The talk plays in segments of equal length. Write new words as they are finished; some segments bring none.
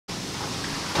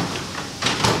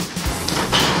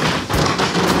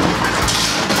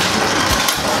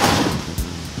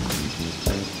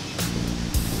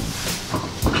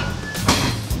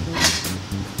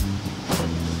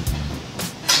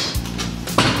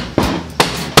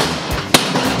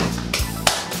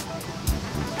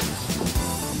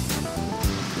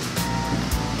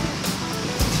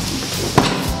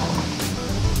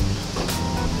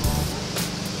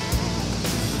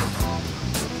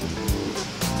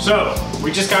So,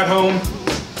 we just got home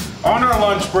on our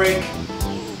lunch break.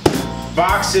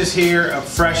 Boxes here of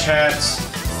fresh hats.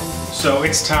 So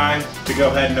it's time to go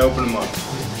ahead and open them up.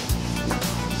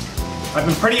 I've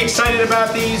been pretty excited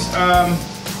about these,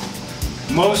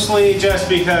 mostly just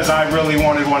because I really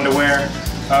wanted one to wear.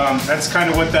 That's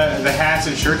kind of what the hats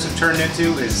and shirts have turned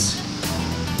into, is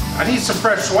I need some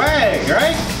fresh swag,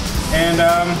 right? And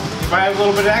if I have a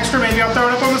little bit extra, maybe I'll throw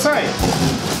it up on the site.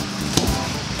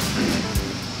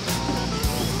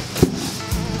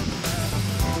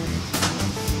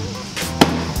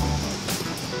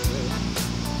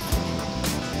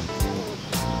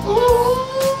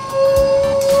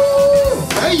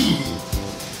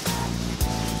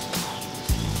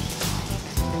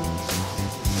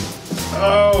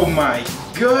 Oh my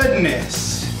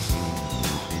goodness.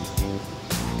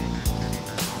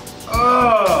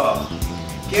 Oh,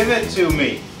 give it to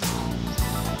me.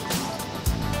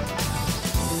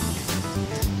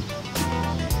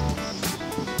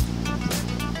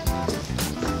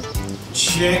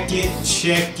 Check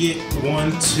it,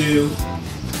 1, 2.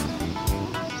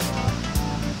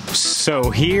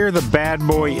 So here the bad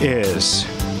boy is.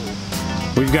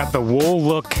 We've got the wool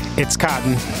look. It's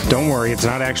cotton. Don't worry, it's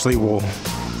not actually wool.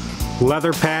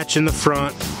 Leather patch in the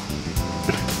front.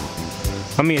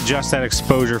 Let me adjust that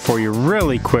exposure for you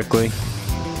really quickly.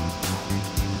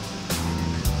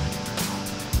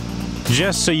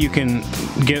 Just so you can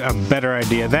get a better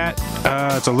idea. That,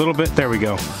 it's a little bit, there we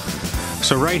go.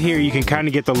 So right here you can kind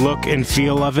of get the look and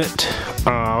feel of it.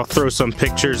 I'll throw some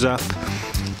pictures up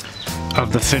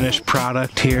of the finished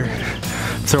product here.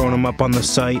 Throwing them up on the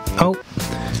site. Oh,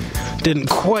 didn't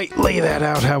quite lay that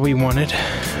out how we wanted.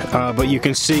 But you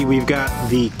can see we've got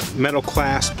the metal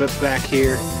clasp back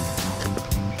here.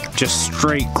 Just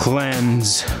straight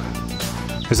cleanse.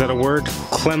 Is that a word?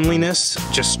 Cleanliness?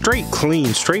 Just straight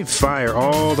clean, straight fire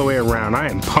all the way around. I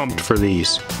am pumped for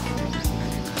these.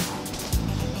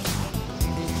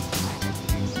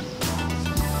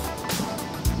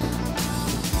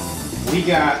 We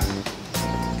got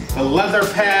the leather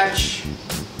patch.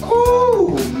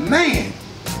 Ooh, man.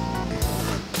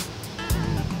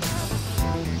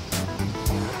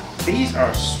 These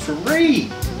are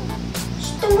straight.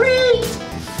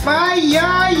 Fire,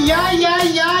 yeah.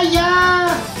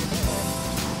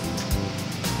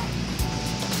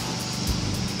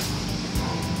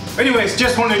 Anyways,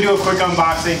 just wanted to do a quick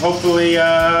unboxing. Hopefully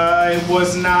it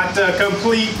was not a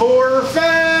complete bore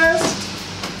fest.